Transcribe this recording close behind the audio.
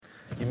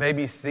You may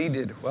be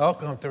seated.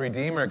 Welcome to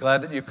Redeemer.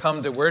 Glad that you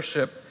come to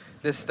worship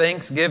this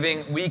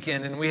Thanksgiving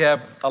weekend, and we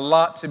have a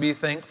lot to be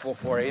thankful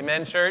for.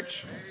 Amen,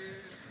 church?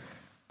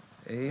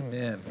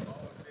 Amen.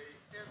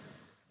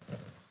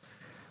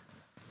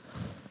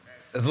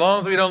 As long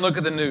as we don't look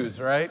at the news,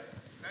 right?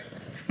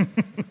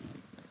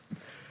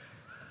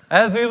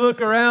 As we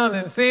look around,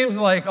 it seems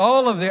like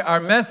all of our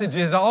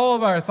messages, all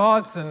of our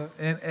thoughts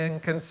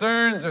and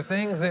concerns are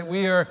things that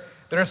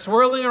are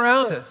swirling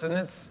around us, and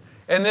it's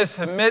in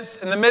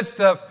the midst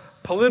of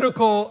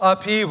political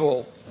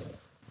upheaval.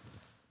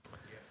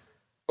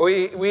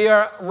 We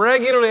are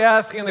regularly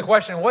asking the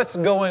question, what's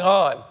going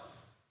on?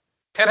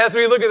 And as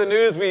we look at the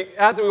news,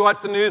 after we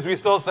watch the news, we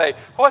still say,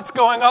 what's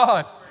going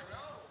on?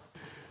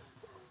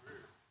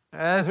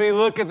 As we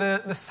look at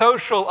the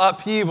social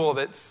upheaval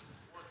that's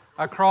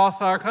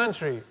across our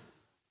country,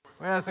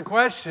 we ask the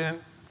question,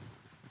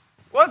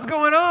 what's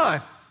going on?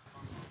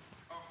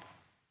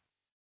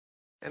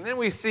 And then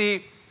we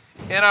see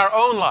in our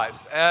own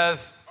lives,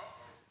 as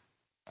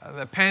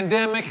the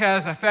pandemic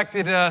has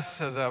affected us,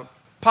 the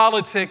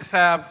politics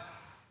have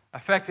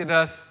affected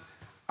us,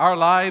 our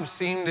lives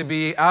seem to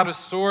be out of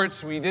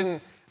sorts.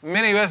 Many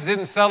of us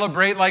didn't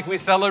celebrate like we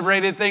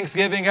celebrated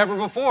Thanksgiving ever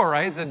before,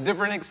 right? It's a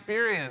different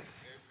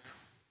experience.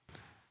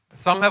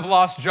 Some have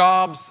lost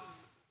jobs.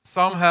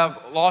 Some have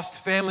lost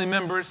family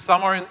members.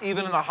 Some are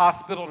even in the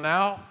hospital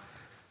now.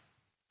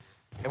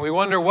 And we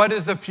wonder, what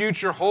does the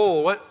future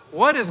hold?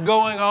 What is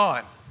going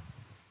on?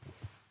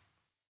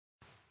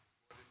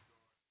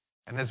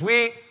 And as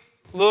we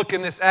look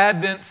in this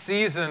Advent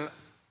season,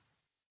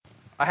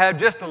 I have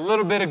just a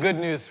little bit of good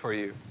news for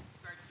you.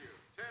 Thank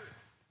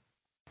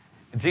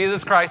you.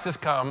 Jesus Christ has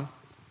come,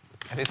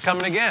 and He's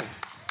coming again.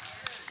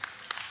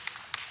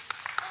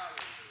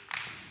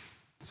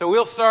 So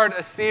we'll start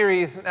a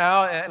series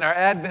now in our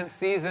Advent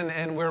season,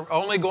 and we're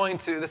only going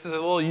to, this is a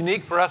little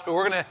unique for us, but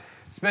we're going to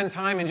spend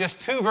time in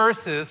just two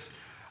verses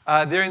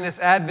during this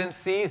Advent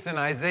season,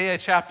 Isaiah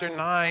chapter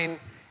 9,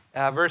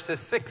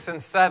 verses 6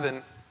 and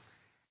 7.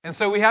 And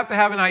so we have to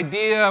have an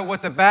idea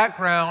what the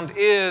background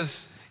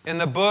is in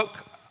the book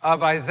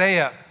of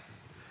Isaiah.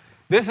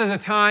 This is a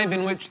time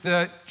in which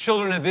the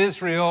children of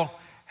Israel,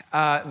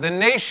 the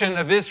nation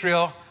of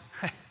Israel,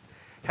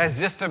 has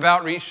just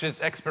about reached its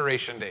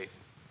expiration date.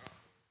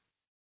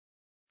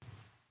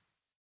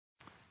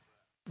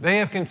 They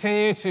have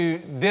continued to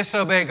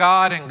disobey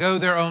God and go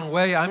their own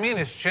way. I mean,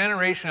 it's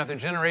generation after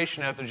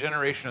generation after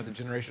generation after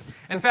generation.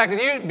 In fact,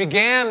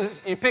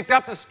 if you picked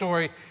up the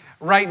story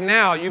right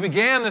now, you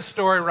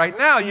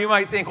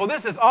might think, well,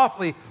 this is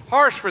awfully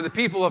harsh for the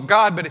people of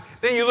God. But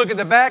then you look at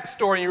the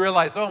backstory and you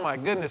realize, oh my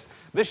goodness,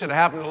 this should have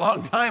happened a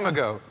long time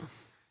ago.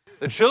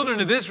 The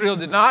children of Israel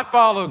did not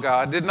follow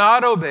God, did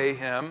not obey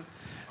Him.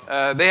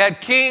 They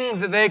had kings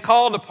that they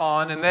called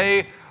upon, and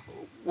they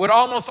would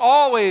almost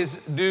always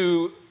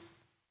do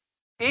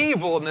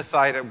evil in the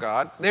sight of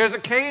God. There's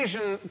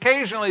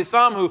occasionally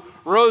some who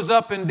rose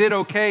up and did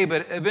okay,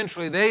 but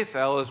eventually they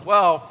fell as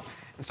well.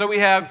 And so we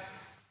have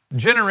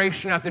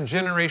generation after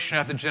generation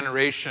after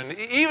generation.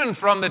 Even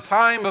from the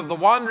time of the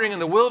wandering in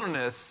the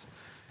wilderness,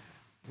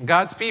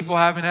 God's people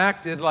haven't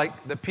acted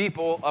like the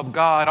people of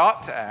God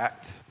ought to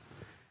act.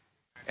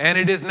 And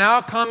it is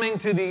now coming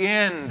to the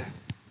end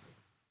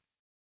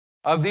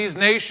of these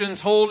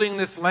nations holding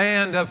this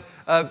land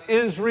of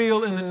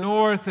Israel in the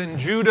north and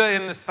Judah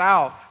in the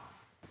south.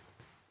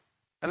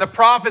 And the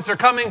prophets are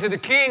coming to the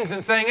kings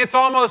and saying, it's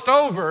almost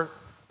over.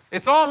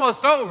 It's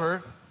almost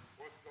over.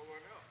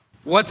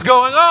 What's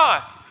going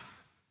on?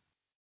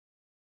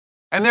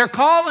 And they're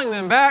calling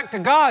them back to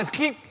God.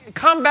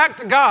 Come back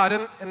to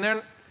God.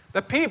 And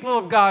the people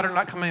of God are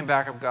not coming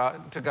back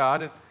to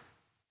God.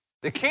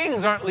 The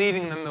kings aren't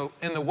leading them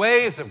in the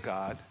ways of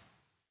God.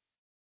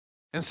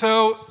 And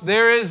so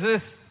there is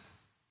this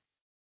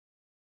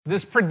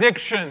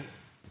prediction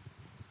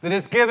that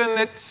is given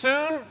that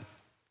soon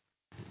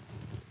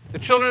the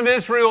children of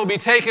Israel will be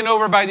taken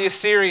over by the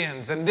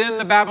Assyrians and then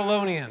the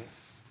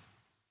Babylonians.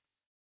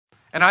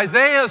 And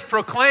Isaiah is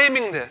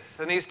proclaiming this,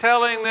 and he's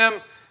telling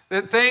them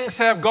that things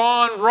have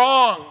gone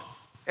wrong,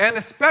 and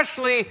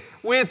especially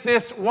with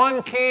this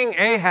one king,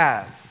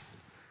 Ahaz.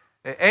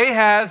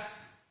 Ahaz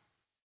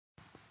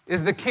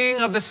is the king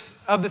of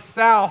the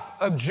south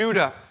of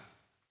Judah.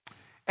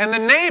 And the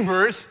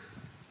neighbors,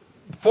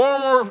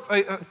 former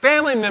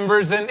family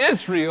members in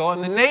Israel,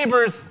 and the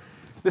neighbors,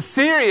 the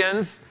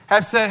Syrians,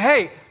 have said,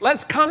 hey,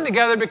 let's come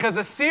together because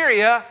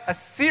Assyria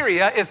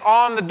is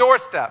on the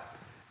doorstep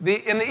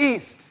in the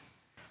east.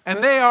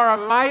 And they are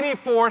a mighty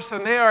force,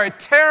 and they are a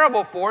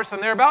terrible force,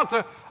 and they're about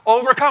to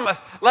overcome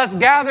us. Let's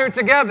gather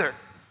together.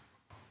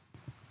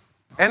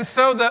 And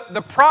so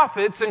the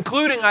prophets,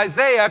 including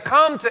Isaiah,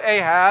 come to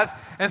Ahaz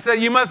and said,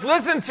 you must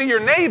listen to your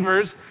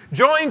neighbors,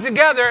 join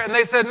together. And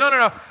they said,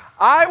 no.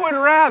 I would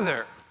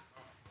rather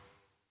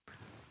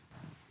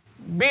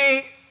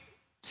be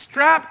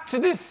strapped to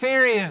the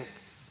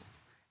Syrians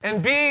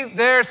and be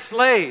their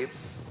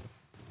slaves.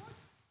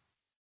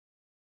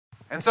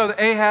 And so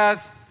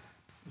Ahaz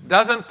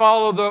doesn't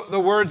follow the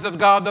words of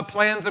God, the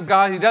plans of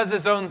God. He does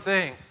his own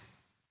thing.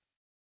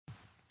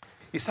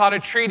 He sought a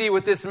treaty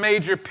with this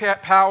major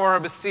power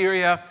of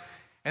Assyria.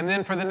 And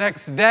then for the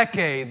next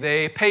decade,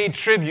 they paid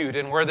tribute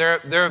and were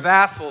their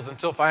vassals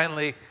until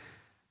finally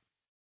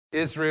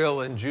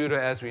Israel and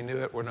Judah as we knew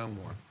it were no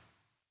more.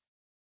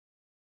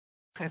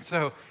 And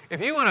so if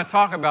you want to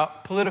talk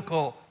about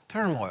political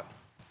turmoil,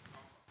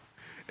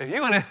 if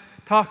you want to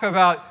talk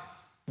about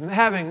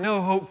having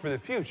no hope for the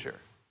future,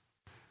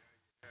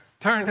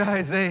 turn to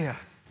Isaiah,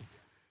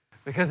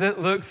 because it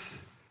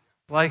looks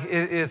like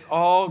it is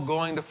all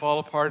going to fall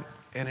apart,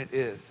 and it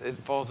is. It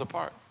falls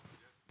apart.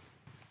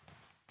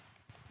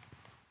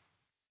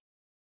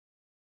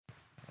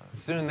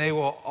 Soon they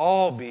will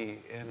all be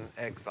in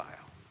exile.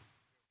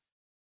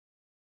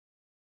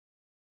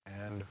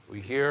 And we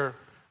hear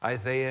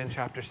Isaiah in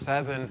chapter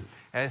 7,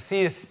 as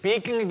he is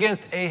speaking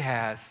against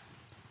Ahaz,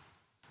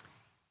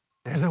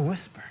 there's a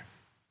whisper,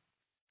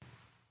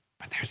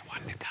 but there's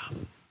one to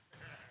come.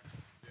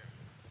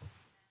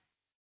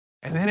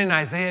 And then in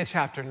Isaiah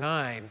chapter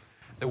 9,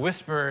 the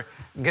whisper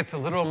gets a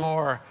little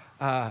more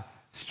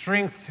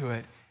strength to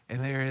it,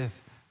 and there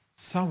is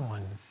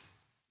someone's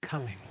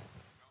coming.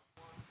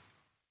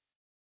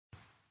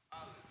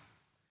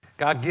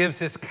 God gives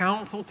his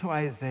counsel to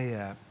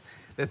Isaiah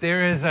that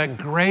there is a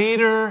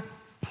greater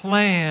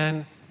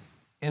plan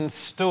in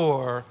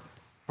store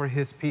for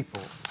his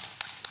people.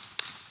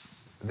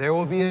 There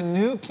will be a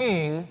new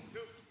king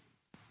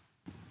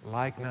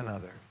like none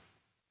other.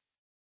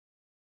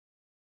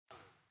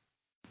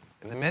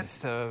 In the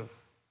midst of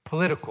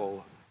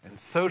political and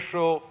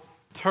social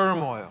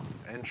turmoil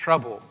and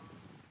trouble,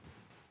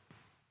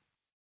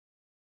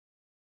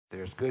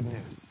 there's good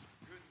news.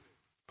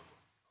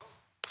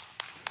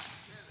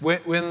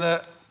 When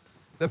the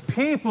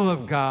people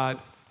of God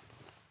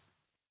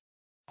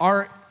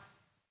are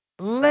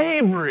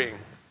laboring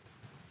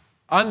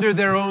under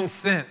their own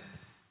sin,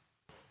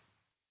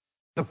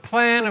 the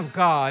plan of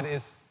God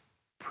is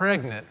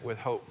pregnant with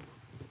hope.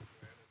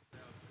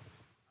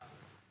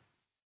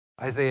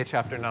 Isaiah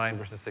chapter 9,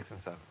 verses 6 and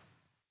 7.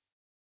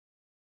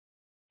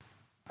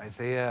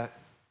 Isaiah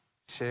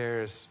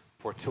shares,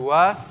 "For to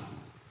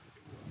us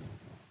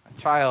a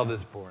child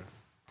is born,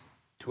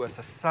 to us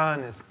a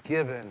son is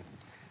given,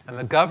 and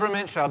the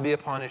government shall be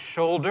upon his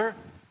shoulder,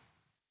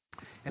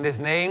 and his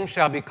name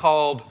shall be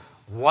called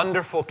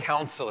Wonderful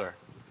Counselor,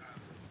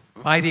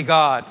 Mighty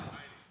God,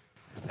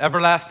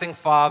 Everlasting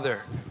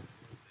Father,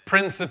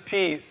 Prince of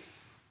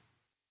Peace.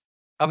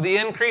 Of the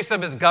increase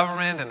of his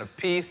government and of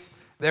peace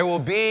there will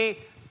be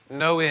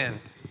no end.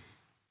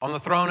 On the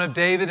throne of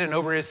David and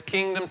over his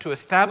kingdom, to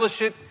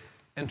establish it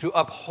and to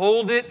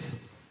uphold it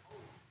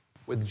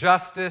with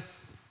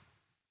justice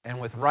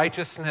and with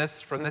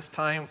righteousness from this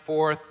time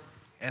forth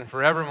and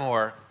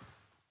forevermore.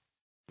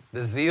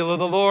 The zeal of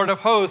the Lord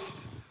of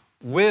hosts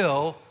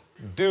will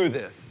do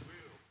this."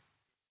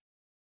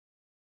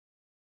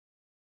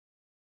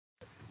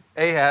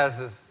 Ahaz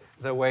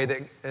is a way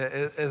that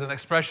is an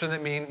expression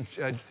that means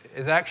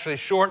is actually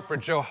short for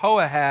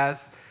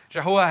Jehoahaz.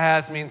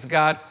 Jehoahaz means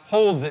God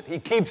holds it, he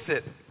keeps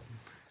it.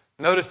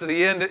 Notice at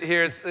the end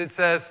here it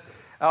says,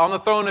 "On the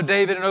throne of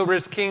David and over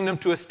his kingdom,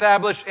 to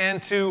establish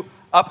and to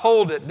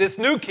uphold it." This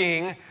new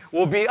king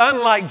will be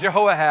unlike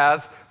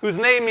Jehoahaz, whose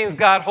name means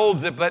God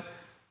holds it, but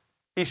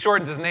he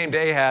shortened his name to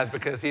Ahaz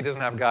because he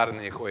doesn't have God in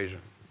the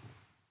equation.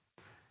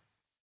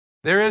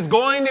 There is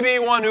going to be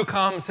one who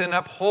comes and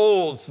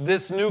upholds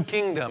this new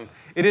kingdom.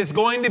 He is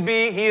going to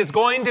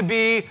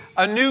be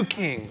a new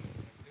king.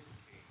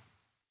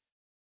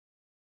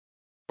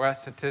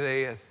 Whereas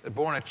today is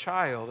born a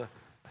child,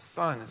 a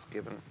son is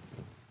given.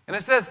 And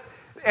it says,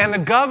 "And the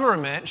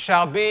government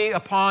shall be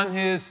upon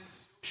his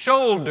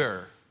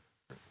shoulder."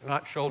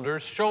 Not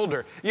shoulders,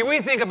 shoulder.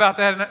 We think about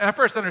that, and I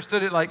first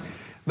understood it like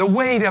the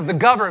weight of the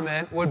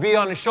government would be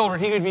on his shoulder.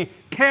 He would be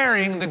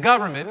carrying the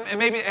government. And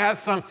maybe it has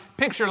some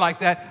picture like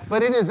that,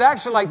 but it is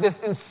actually like this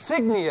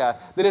insignia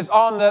that is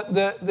on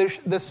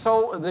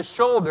the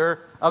shoulder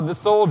of the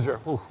soldier.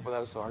 Ooh, well, that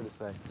was so hard to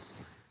say.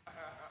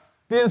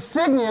 The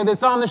insignia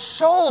that's on the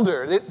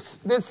shoulder,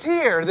 that's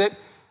here, that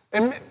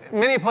in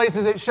many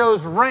places it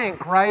shows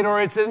rank, right?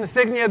 Or it's an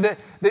insignia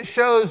that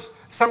shows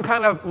some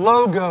kind of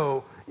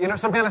logo,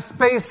 some kind of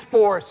Space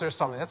Force or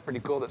something. That's pretty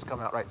cool that's come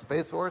out, right?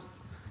 Space Force?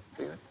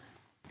 See that?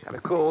 Kind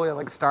of cool,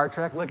 like Star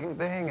Trek looking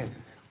thing.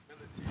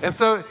 And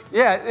so,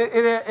 yeah,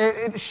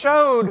 it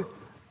showed,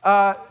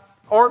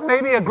 or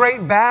maybe a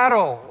great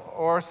battle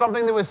or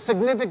something that was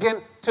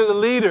significant to the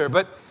leader.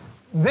 But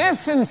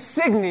this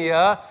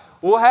insignia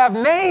will have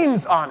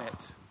names on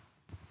it.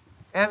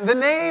 And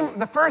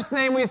the first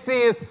name we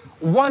see is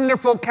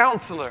Wonderful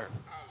Counselor.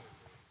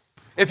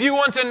 If you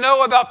want to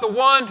know about the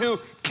one who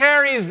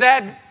carries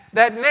that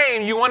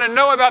name, you want to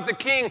know about the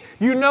king,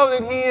 you know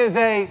that he is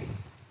a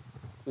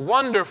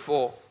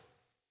wonderful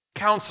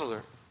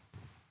counselor.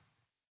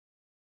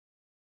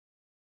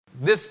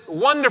 This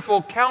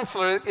wonderful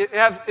counselor,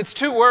 it's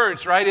two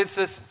words, right? It's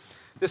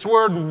this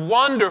word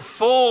wonder,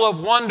 full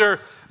of wonder,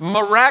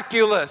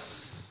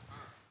 miraculous,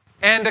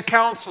 and a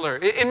counselor.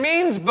 It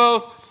means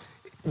both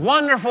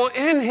wonderful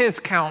in his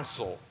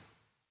counsel,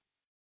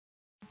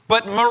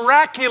 but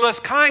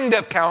miraculous kind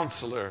of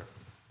counselor.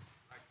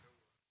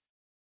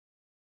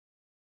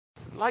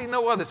 Like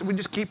no other. So we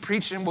just keep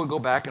preaching, we'll go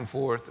back and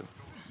forth.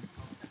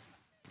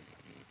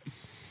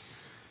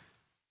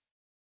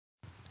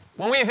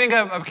 When we think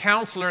of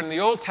counselor in the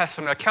Old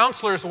Testament, a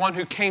counselor is one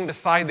who came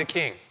beside the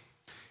king.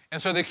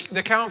 And so the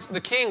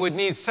king would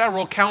need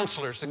several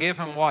counselors to give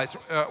him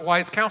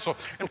wise counsel.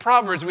 In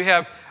Proverbs, we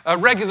have a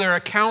regular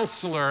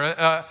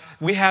counselor.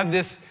 We have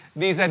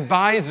these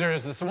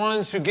advisors, these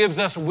ones who gives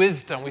us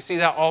wisdom. We see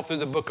that all through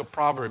the book of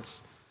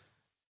Proverbs.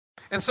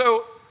 And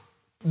so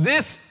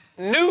this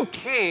new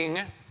king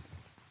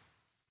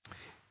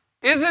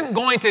isn't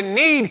going to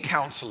need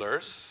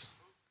counselors.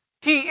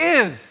 He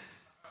is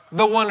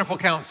the wonderful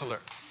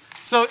counselor.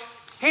 So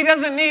he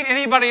doesn't need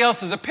anybody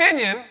else's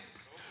opinion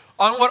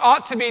on what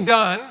ought to be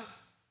done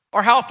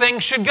or how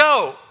things should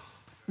go,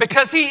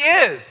 because he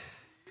is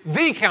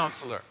the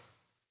counselor.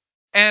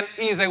 And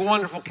he's a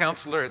wonderful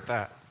counselor at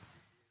that.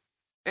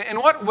 In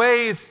what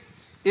ways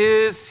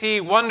is he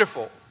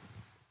wonderful?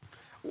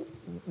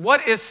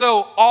 What is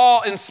so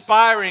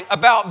awe-inspiring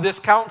about this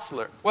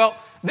counselor? Well,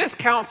 this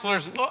counselor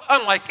is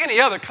unlike any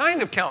other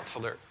kind of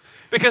counselor,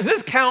 because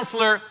this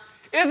counselor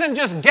isn't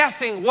just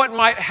guessing what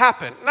might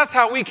happen. That's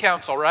how we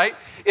counsel, right?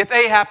 If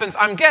A happens,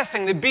 I'm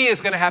guessing that B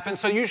is going to happen,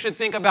 so you should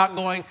think about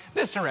going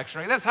this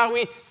direction, right? That's how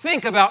we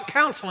think about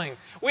counseling.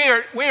 We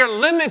are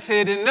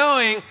limited in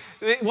knowing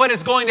what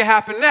is going to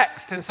happen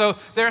next. And so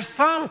there are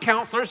some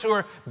counselors who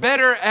are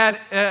better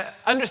at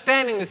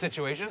understanding the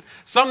situation,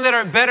 some that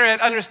are better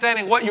at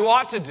understanding what you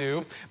ought to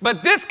do.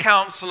 But this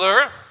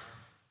counselor,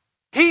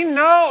 he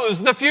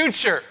knows the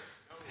future.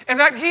 In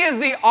fact, he is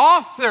the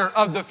author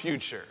of the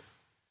future.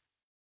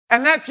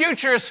 And that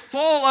future is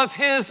full of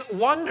his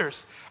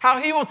wonders.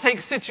 How he will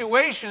take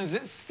situations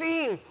that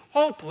seem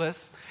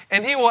hopeless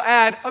and he will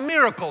add a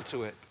miracle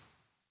to it.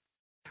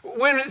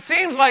 When it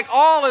seems like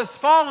all is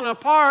falling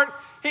apart,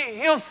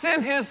 he'll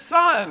send his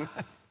son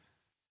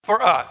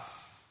for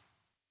us.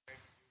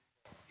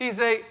 He's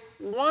a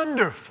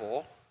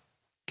wonderful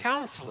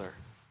counselor.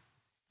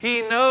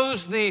 He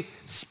knows the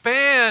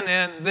span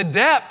and the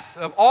depth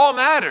of all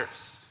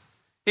matters.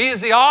 He is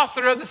the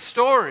author of the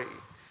story.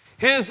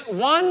 His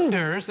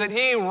wonders that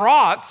he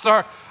wrought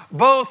are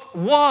both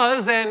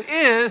was and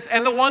is,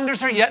 and the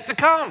wonders are yet to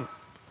come.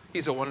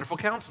 He's a wonderful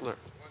counselor.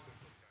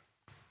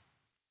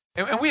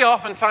 And we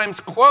oftentimes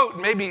quote,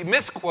 maybe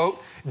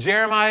misquote,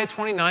 Jeremiah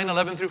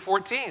 29:11 through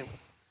 14,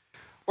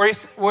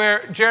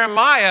 where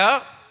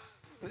Jeremiah,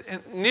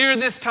 near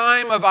this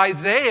time of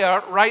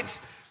Isaiah, writes,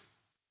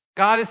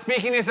 God is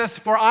speaking, he says,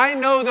 "For I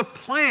know the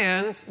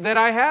plans that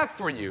I have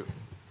for you,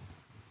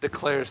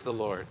 declares the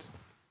Lord."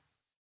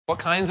 What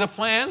kinds of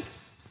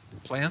plans?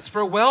 Plans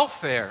for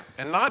welfare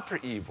and not for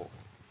evil.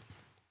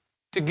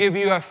 To give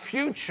you a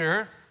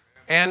future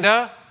and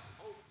a...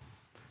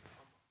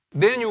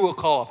 Then you will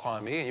call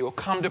upon me and you will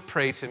come to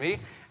pray to me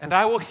and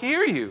I will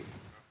hear you.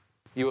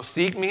 You will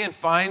seek me and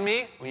find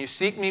me when you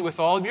seek me with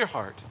all of your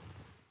heart.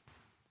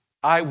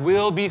 I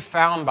will be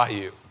found by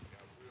you,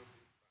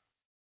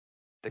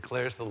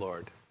 declares the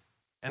Lord.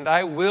 And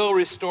I will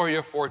restore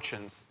your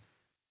fortunes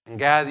and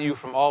gather you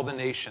from all the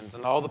nations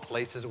and all the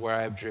places where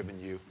I have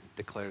driven you,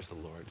 declares the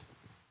Lord.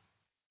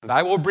 And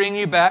I will bring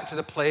you back to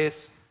the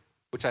place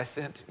which I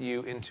sent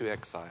you into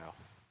exile.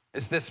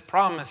 It's this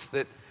promise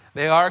that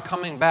they are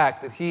coming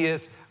back, that he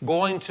is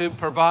going to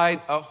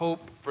provide a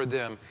hope for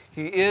them.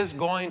 He is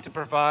going to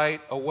provide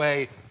a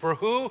way. For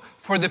who?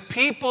 For the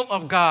people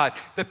of God.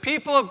 The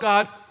people of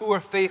God who are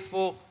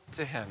faithful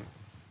to him.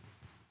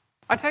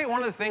 I tell you, one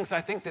of the things I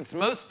think that's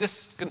most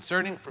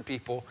disconcerting for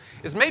people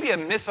is maybe a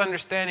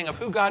misunderstanding of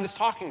who God is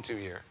talking to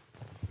here.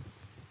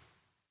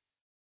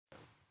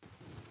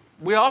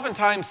 We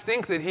oftentimes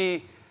think that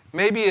he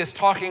maybe is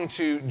talking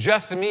to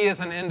just me as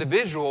an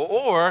individual,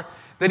 or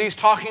that he's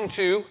talking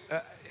to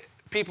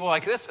people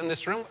like this in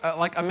this room,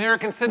 like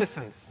American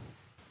citizens.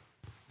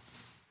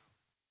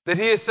 That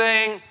he is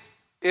saying,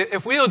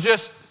 if we'll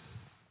just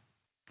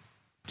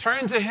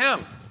turn to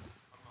him,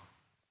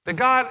 that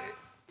God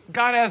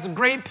has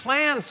great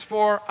plans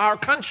for our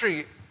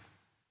country,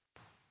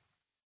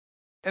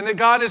 and that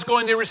God is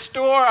going to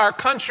restore our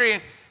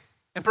country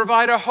and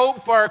provide a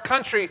hope for our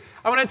country.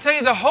 I want to tell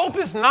you, the hope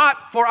is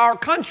not for our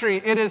country.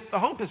 The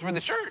hope is for the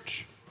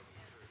church.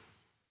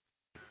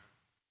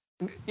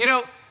 You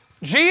know,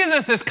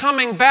 Jesus is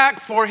coming back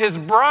for his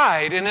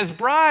bride, and his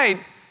bride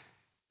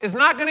is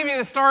not going to be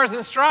the stars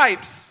and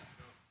stripes.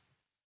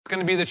 It's going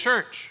to be the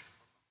church.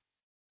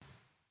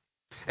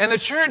 And the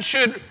church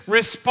should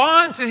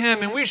respond to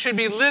him, and we should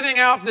be living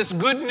out this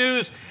good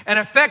news and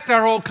affect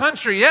our whole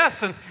country,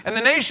 yes, and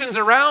the nations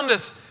around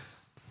us.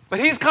 But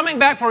he's coming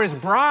back for his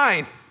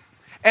bride,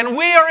 and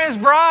we are his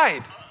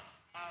bride.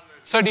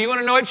 So do you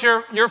want to know what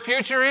your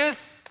future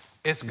is?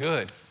 It's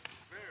good.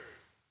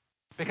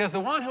 Because the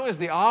one who is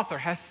the author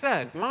has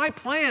said, my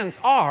plans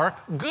are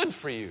good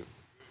for you.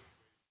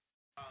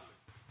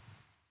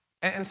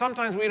 And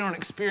sometimes we don't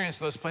experience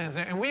those plans.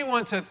 And we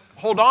want to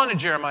hold on to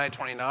Jeremiah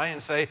 29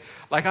 and say,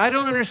 like, I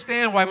don't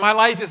understand why my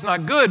life is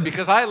not good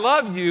because I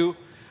love you,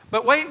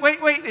 But wait.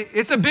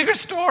 It's a bigger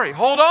story.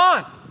 Hold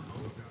on.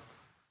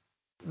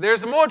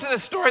 There's more to the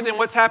story than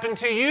what's happened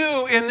to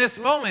you in this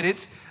moment.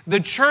 It's the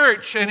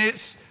church, and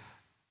it's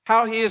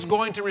how he is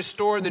going to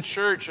restore the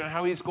church and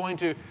how he's going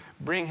to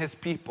bring his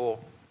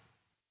people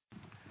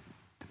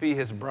to be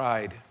his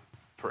bride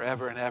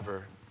forever and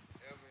ever.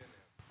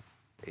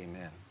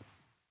 Amen.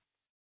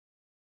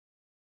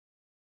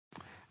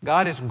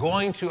 God is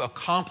going to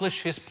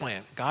accomplish his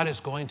plan. God is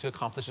going to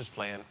accomplish his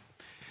plan.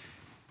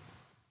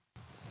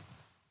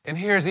 And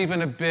here's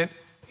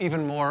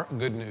even more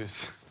good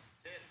news.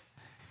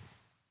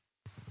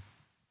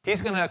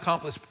 He's going to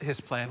accomplish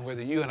his plan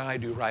whether you and I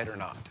do right or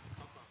not.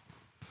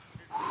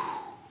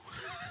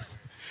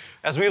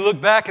 As we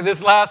look back at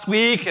this last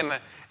week and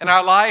in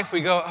our life,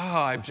 we go, oh,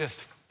 I've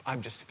just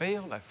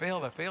failed. I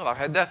failed. I've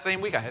had that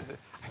same week. I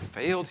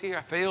failed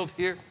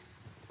here.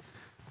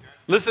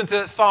 Listen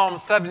to Psalm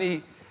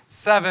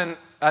 77,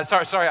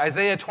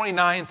 Isaiah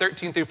 29,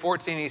 13 through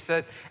 14. He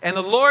said, and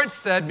the Lord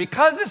said,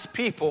 because this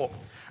people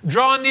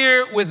draw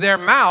near with their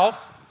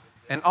mouth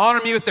and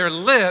honor me with their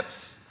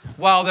lips,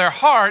 while their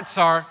hearts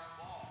are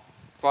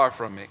far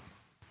from me.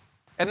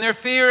 And their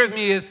fear of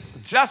me is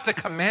just a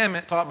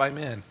commandment taught by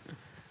men.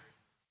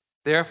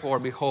 Therefore,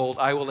 behold,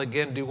 I will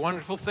again do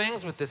wonderful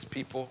things with this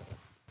people,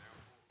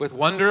 with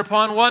wonder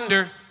upon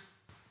wonder.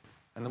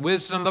 And the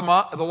wisdom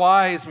of the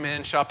wise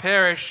men shall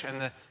perish, and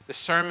the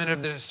discernment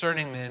of the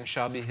discerning men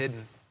shall be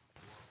hidden.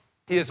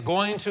 He is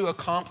going to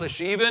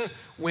accomplish, even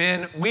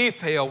when we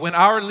fail, when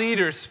our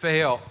leaders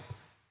fail,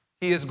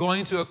 he is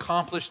going to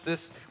accomplish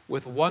this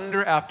with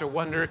wonder after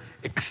wonder.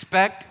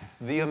 Expect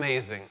the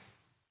amazing.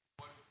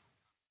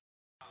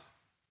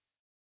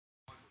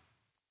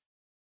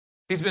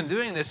 He's been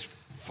doing this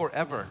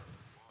forever.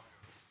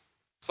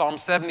 Psalm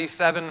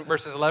 77,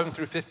 verses 11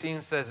 through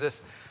 15 says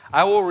this,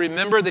 I will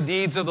remember the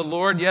deeds of the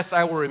Lord. Yes,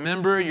 I will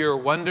remember your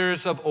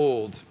wonders of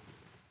old.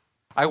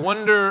 I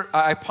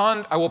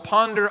will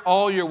ponder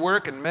all your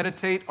work and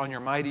meditate on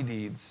your mighty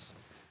deeds.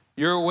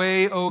 Your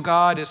way, O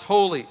God, is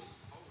holy.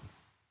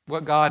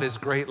 What God is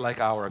great like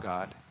our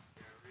God?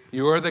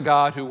 You are the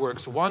God who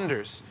works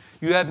wonders.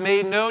 You have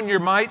made known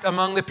your might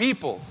among the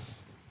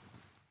peoples.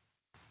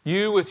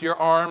 You with your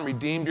arm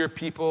redeemed your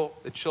people,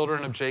 the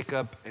children of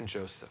Jacob and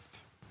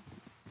Joseph.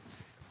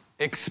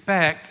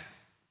 Expect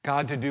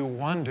God to do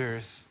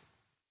wonders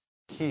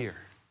here.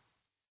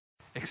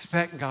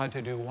 Expect God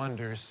to do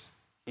wonders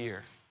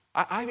here.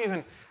 I've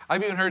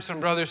even heard some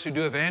brothers who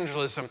do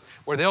evangelism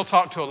where they'll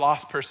talk to a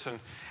lost person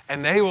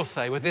and they will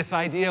say, with this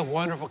idea of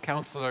wonderful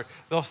counselor,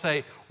 they'll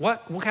say,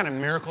 what kind of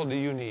miracle do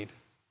you need?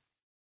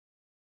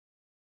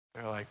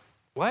 They're like,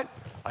 what?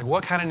 Like,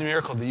 what kind of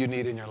miracle do you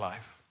need in your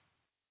life?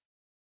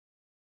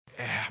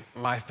 Yeah,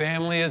 my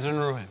family is in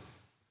ruin.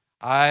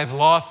 I've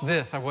lost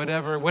this, or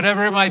whatever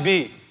it might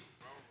be.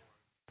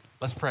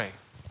 Let's pray.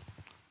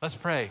 Let's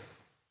pray.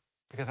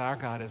 Because our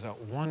God is a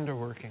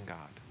wonder-working God.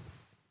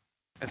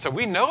 And so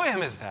we know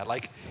him as that.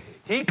 Like,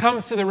 he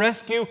comes to the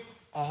rescue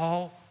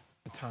all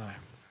the time.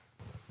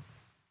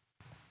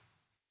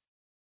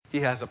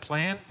 He has a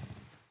plan.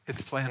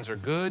 His plans are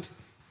good.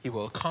 He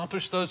will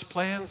accomplish those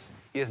plans.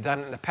 He has done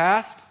it in the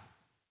past.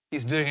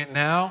 He's doing it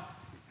now.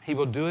 He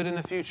will do it in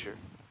the future.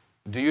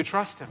 Do you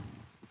trust him?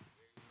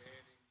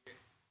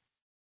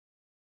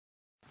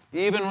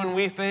 Even when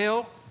we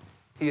fail,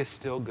 he is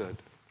still good.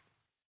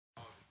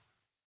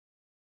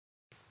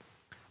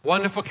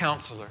 Wonderful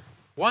counselor.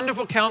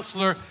 Wonderful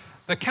counselor.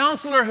 The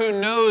counselor who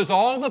knows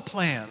all the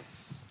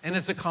plans and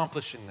is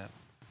accomplishing them.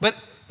 But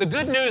the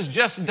good news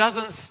just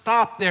doesn't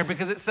stop there,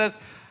 because it says,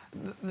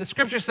 the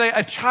scriptures say,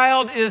 a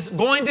child is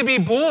going to be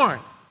born.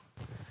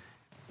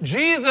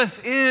 Jesus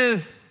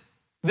is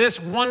this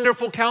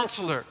wonderful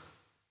counselor.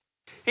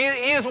 He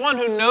is one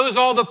who knows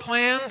all the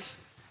plans,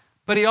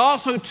 but he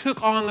also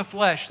took on the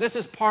flesh. This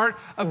is part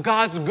of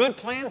God's good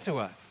plan to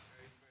us.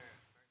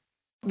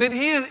 That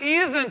he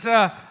isn't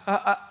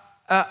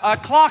a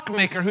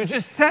clockmaker who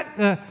just set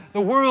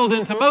the world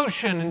into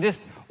motion and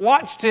just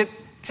watched it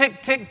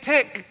tick, tick,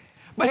 tick.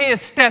 But he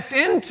has stepped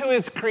into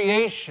his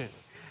creation,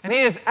 and he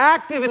is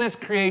active in his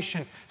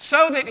creation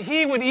so that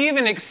he would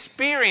even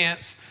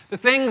experience the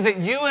things that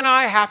you and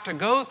I have to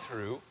go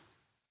through,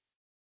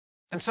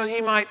 and so he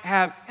might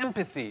have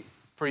empathy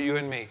for you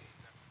and me.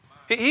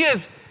 He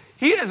is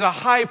a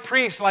high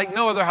priest like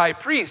no other high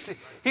priest.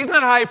 He's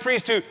not a high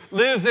priest who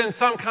lives in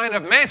some kind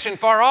of mansion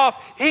far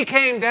off. He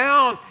came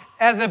down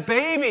as a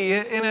baby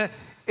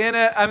in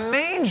a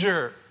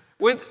manger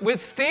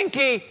with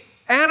stinky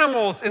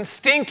animals and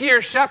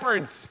stinkier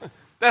shepherds.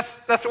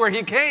 That's where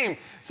he came,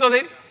 so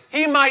that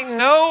he might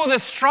know the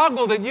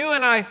struggle that you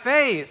and I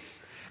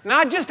face,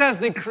 not just as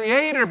the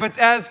creator, but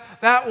as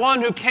that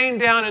one who came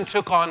down and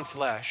took on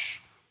flesh.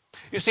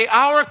 You see,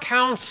 our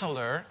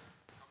counselor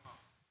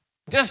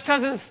just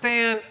doesn't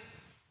stand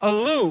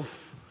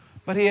aloof,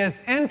 but he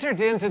has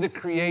entered into the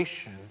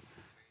creation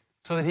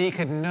so that he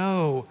could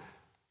know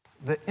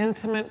the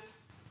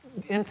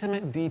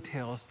intimate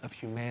details of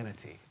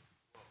humanity.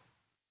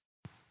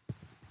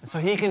 And so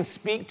he can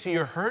speak to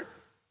your hurt.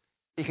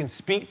 He can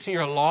speak to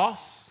your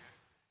loss.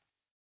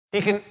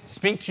 He can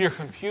speak to your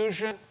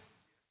confusion,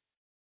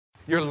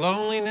 your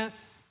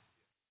loneliness.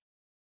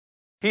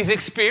 He's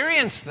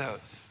experienced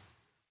those.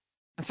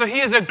 And so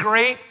he is a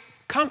great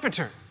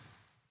comforter.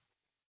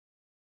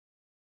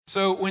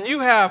 So when you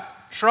have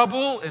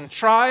trouble and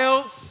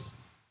trials,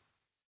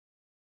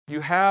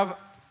 you have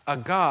a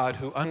God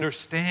who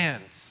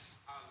understands.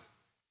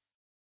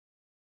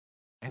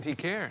 And he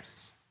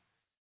cares.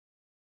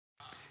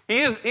 He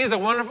is a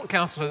wonderful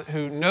counselor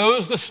who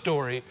knows the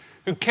story,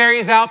 who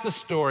carries out the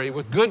story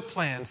with good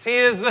plans. He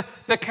is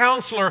the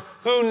counselor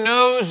who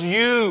knows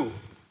you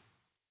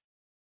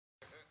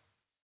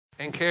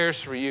and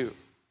cares for you.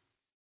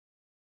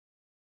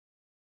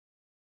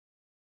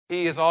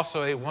 He is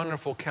also a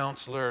wonderful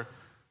counselor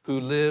who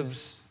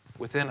lives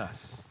within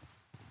us.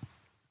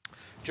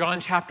 John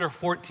chapter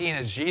 14,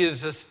 as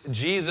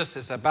Jesus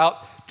is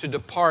about to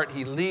depart,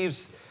 he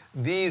leaves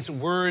these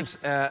words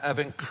of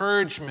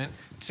encouragement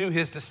to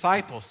his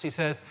disciples. He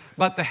says,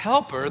 "But the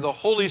Helper, the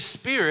Holy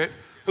Spirit,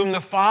 whom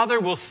the Father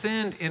will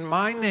send in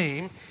my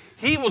name,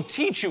 he will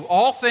teach you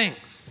all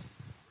things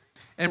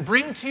and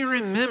bring to your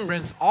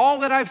remembrance all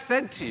that I've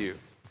said to you.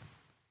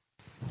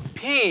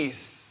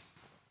 Peace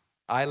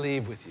I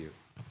leave with you.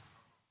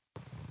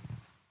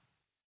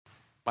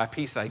 My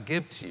peace I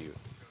give to you.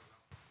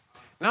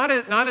 Not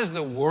as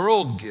the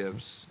world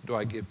gives do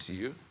I give to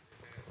you.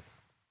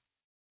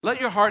 Let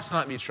your hearts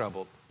not be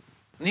troubled,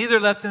 neither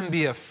let them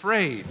be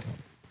afraid."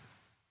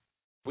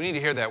 We need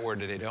to hear that word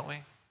today, don't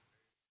we?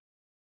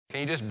 Can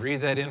you just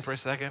breathe that in for a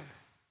second?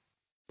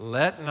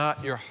 Let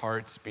not your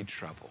hearts be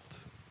troubled,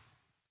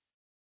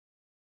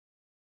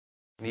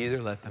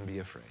 neither let them be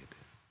afraid.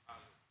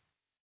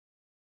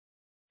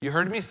 You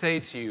heard me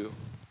say to you,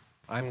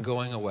 I'm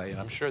going away.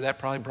 And I'm sure that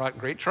probably brought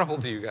great trouble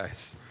to you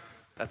guys.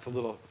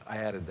 I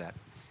added that.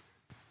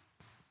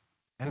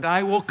 And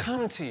I will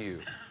come to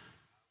you.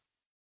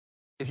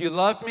 If you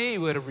loved me,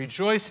 you would have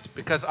rejoiced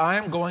because I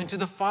am going to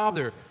the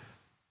Father,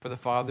 for the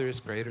Father is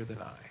greater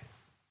than I.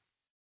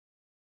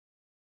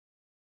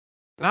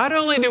 Not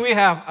only do we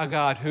have a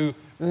God who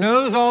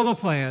knows all the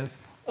plans,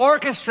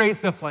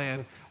 orchestrates the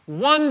plan,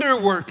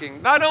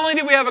 wonder-working. Not only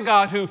do we have a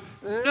God who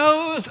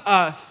knows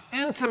us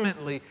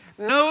intimately,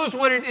 knows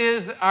what it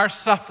is, that our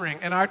suffering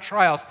and our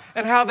trials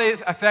and how they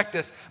affect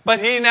us, but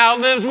he now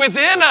lives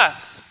within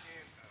us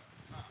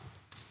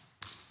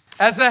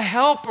as a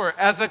helper,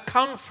 as a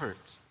comfort.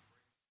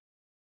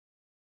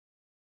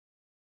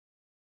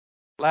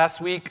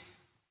 Last week,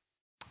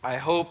 I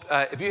hope,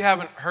 if you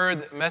haven't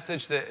heard the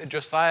message that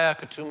Josiah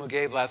Katumu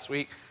gave last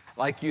week, I'd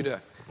like you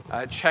to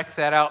check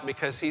that out,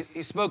 because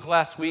he spoke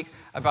last week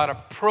about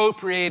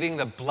appropriating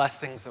the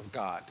blessings of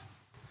God.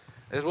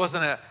 It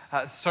wasn't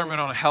a sermon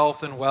on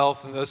health and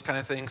wealth and those kind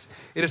of things.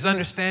 It is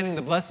understanding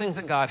the blessings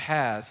that God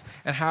has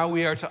and how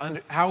we are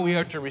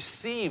to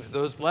receive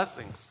those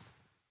blessings.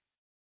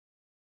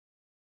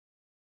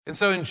 And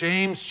so in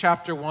James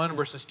chapter 1,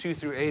 verses 2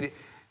 through 8,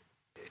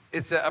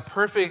 it's a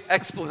perfect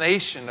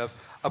explanation of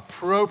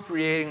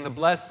appropriating the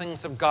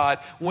blessings of God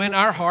when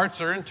our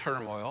hearts are in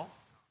turmoil,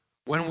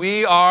 when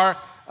we are,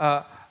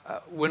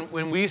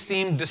 when we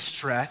seem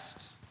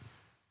distressed,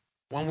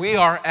 when we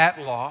are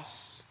at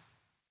loss,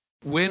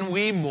 when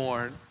we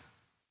mourn.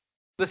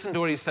 Listen to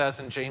what he says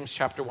in James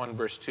chapter 1,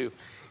 verse 2.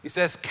 He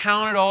says,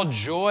 "Count it all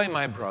joy,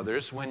 my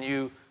brothers, when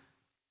you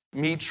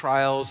meet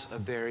trials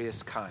of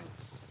various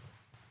kinds.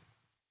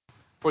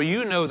 For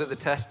you know that the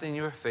testing of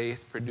your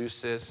faith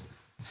produces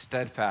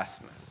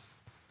steadfastness.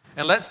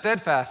 And let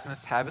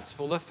steadfastness have its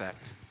full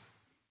effect,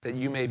 that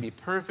you may be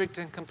perfect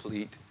and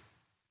complete,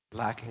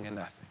 lacking in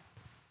nothing."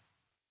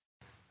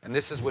 And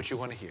this is what you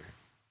want to hear.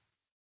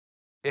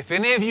 If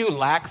any of you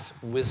lacks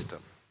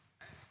wisdom,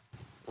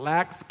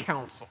 lacks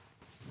counsel,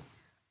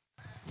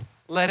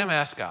 let him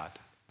ask God.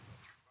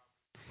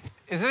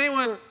 Is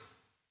anyone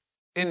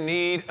in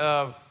need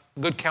of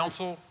good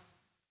counsel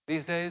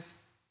these days?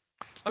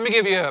 Let me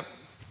give you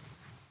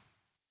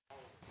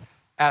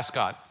ask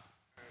God.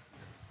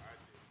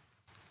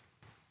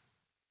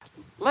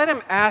 Let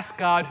him ask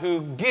God,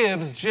 who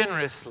gives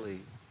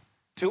generously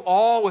to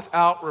all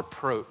without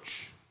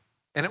reproach,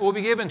 and it will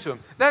be given to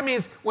him. That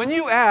means when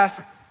you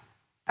ask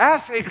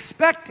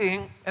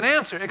expecting an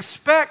answer.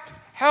 Expect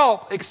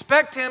help.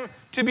 Expect him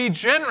to be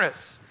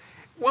generous.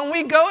 When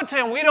we go to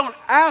him, we don't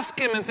ask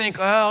him and think,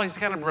 oh, he's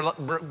kind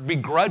of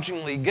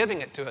begrudgingly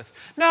giving it to us.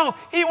 No,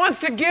 he wants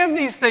to give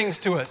these things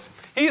to us.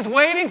 He's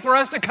waiting for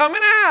us to come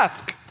and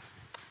ask.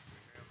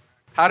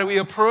 How do we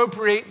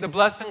appropriate the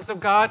blessings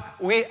of God?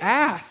 We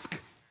ask.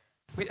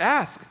 We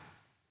ask.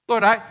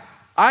 Lord, I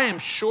am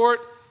short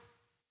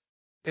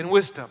in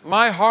wisdom.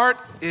 My heart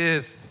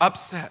is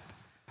upset.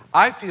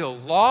 I feel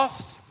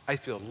lost. I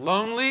feel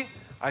lonely.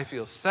 I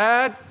feel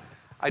sad.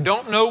 I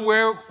don't know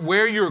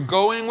where you're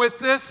going with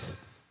this.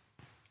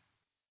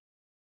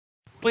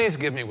 Please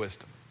give me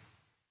wisdom.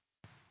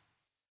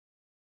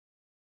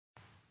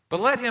 But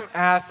let him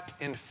ask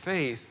in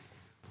faith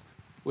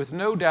with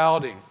no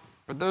doubting.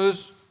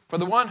 For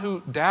the one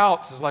who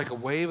doubts is like a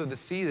wave of the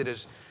sea that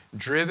is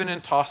driven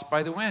and tossed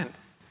by the wind.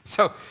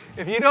 So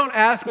if you don't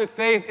ask with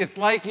faith, it's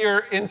like you're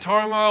in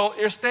turmoil,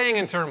 you're staying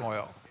in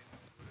turmoil.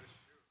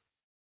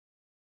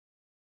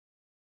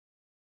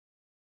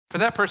 For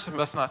that person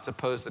must not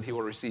suppose that he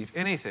will receive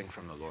anything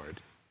from the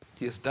Lord.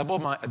 He is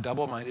a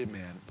double-minded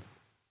man,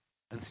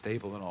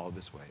 unstable in all of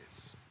his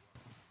ways.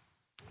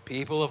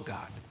 People of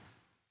God,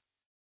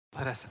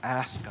 let us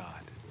ask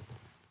God,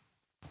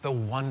 the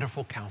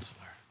wonderful counselor,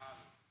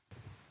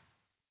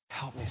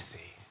 help me see.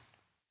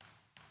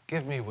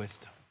 Give me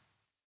wisdom.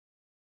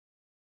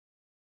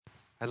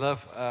 I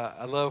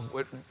love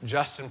what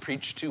Justin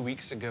preached 2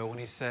 weeks ago when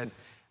he said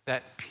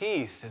that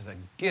peace is a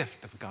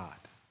gift of God.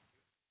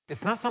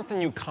 It's not something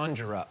you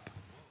conjure up.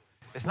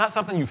 It's not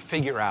something you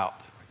figure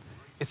out.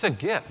 It's a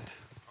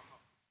gift.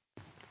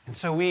 And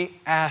so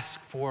we ask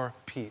for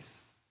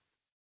peace.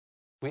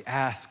 We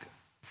ask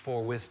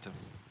for wisdom.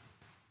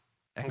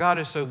 And God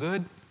is so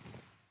good,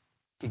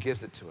 he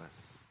gives it to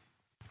us.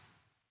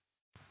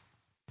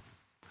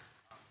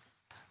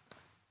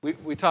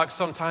 We talked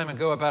some time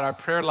ago about our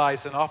prayer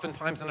lives, and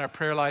oftentimes in our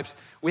prayer lives,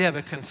 we have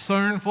a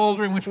concern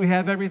folder in which we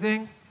have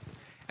everything.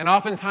 And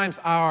oftentimes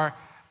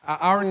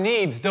our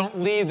needs don't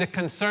leave the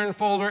concern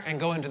folder and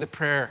go into the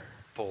prayer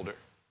folder.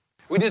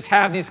 We just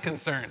have these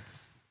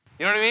concerns.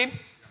 You know what I mean?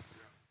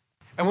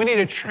 And we need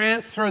to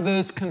transfer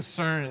those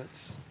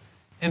concerns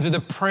into the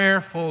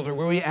prayer folder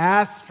where we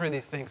ask for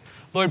these things.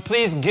 Lord,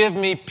 please give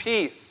me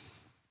peace.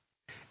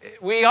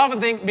 We often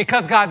think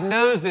because God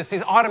knows this,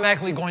 he's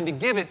automatically going to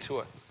give it to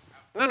us.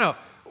 No.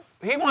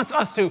 He wants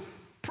us to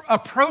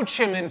approach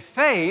him in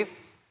faith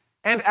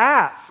and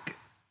ask.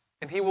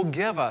 And he will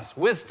give us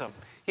wisdom.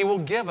 He will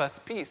give us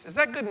peace. Is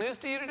that good news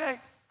to you today?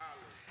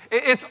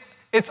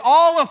 It's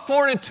all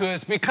afforded to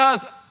us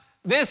because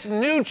this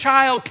new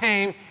child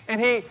came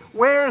and he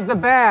wears the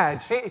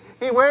badge.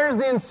 He wears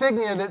the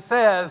insignia that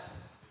says,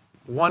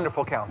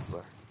 Wonderful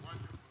Counselor.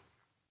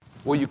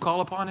 Will you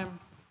call upon him?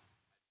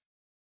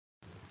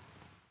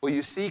 Will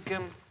you seek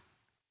him?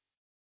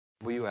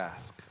 Will you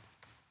ask?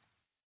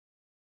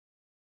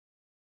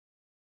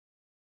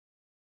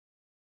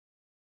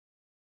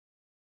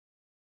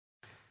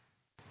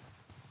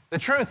 The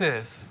truth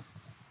is,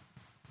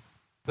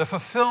 the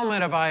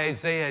fulfillment of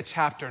Isaiah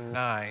chapter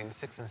 9,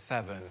 6 and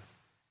 7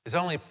 is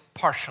only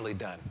partially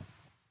done.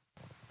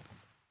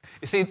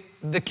 You see,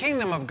 the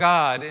kingdom of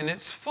God in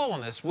its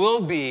fullness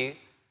will be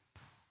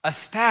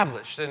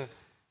established, and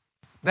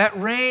that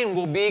reign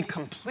will be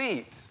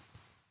complete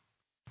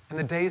in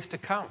the days to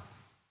come.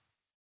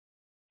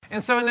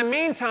 And so in the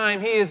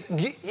meantime, he's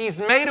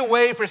made a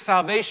way for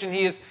salvation.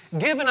 He has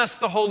given us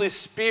the Holy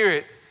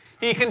Spirit.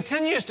 He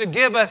continues to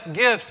give us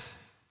gifts.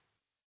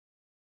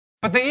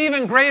 But the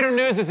even greater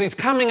news is he's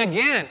coming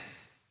again.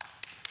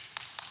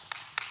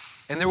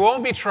 And there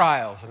won't be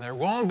trials and there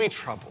won't be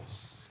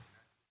troubles.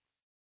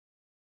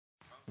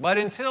 But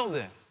until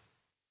then,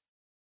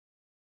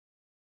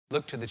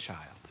 look to the child,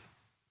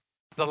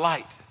 the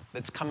light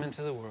that's come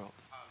into the world.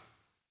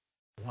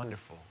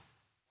 Wonderful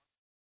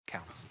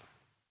Counselor.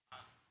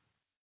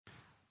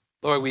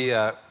 Lord,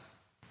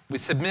 we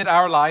submit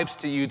our lives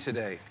to you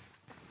today.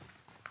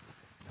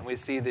 And we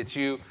see that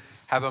you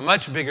have a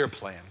much bigger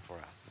plan for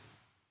us.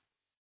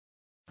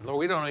 Lord,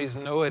 we don't always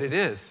know what it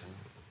is.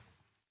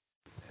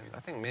 And I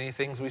think many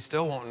things we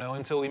still won't know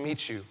until we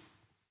meet you.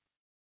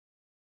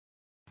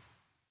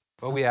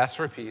 But we ask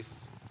for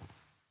peace.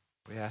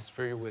 We ask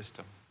for your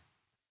wisdom.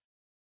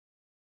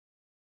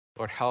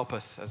 Lord, help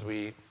us as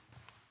we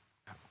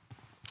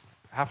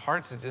have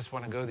hearts that just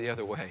want to go the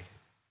other way.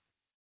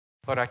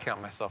 Lord, I count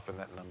myself in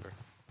that number.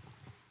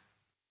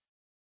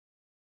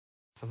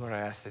 So, Lord, I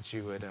ask that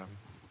you would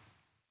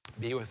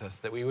be with us,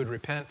 that we would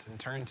repent and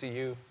turn to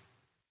you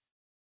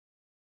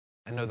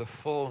and know the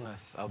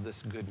fullness of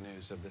this good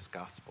news of this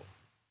gospel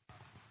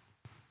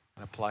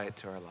and apply it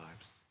to our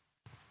lives.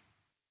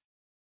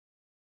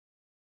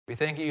 We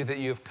thank you that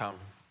you have come,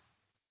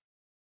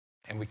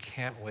 and we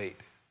can't wait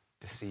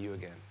to see you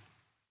again.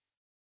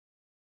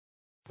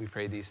 We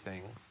pray these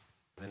things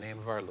in the name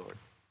of our Lord.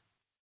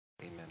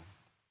 Amen.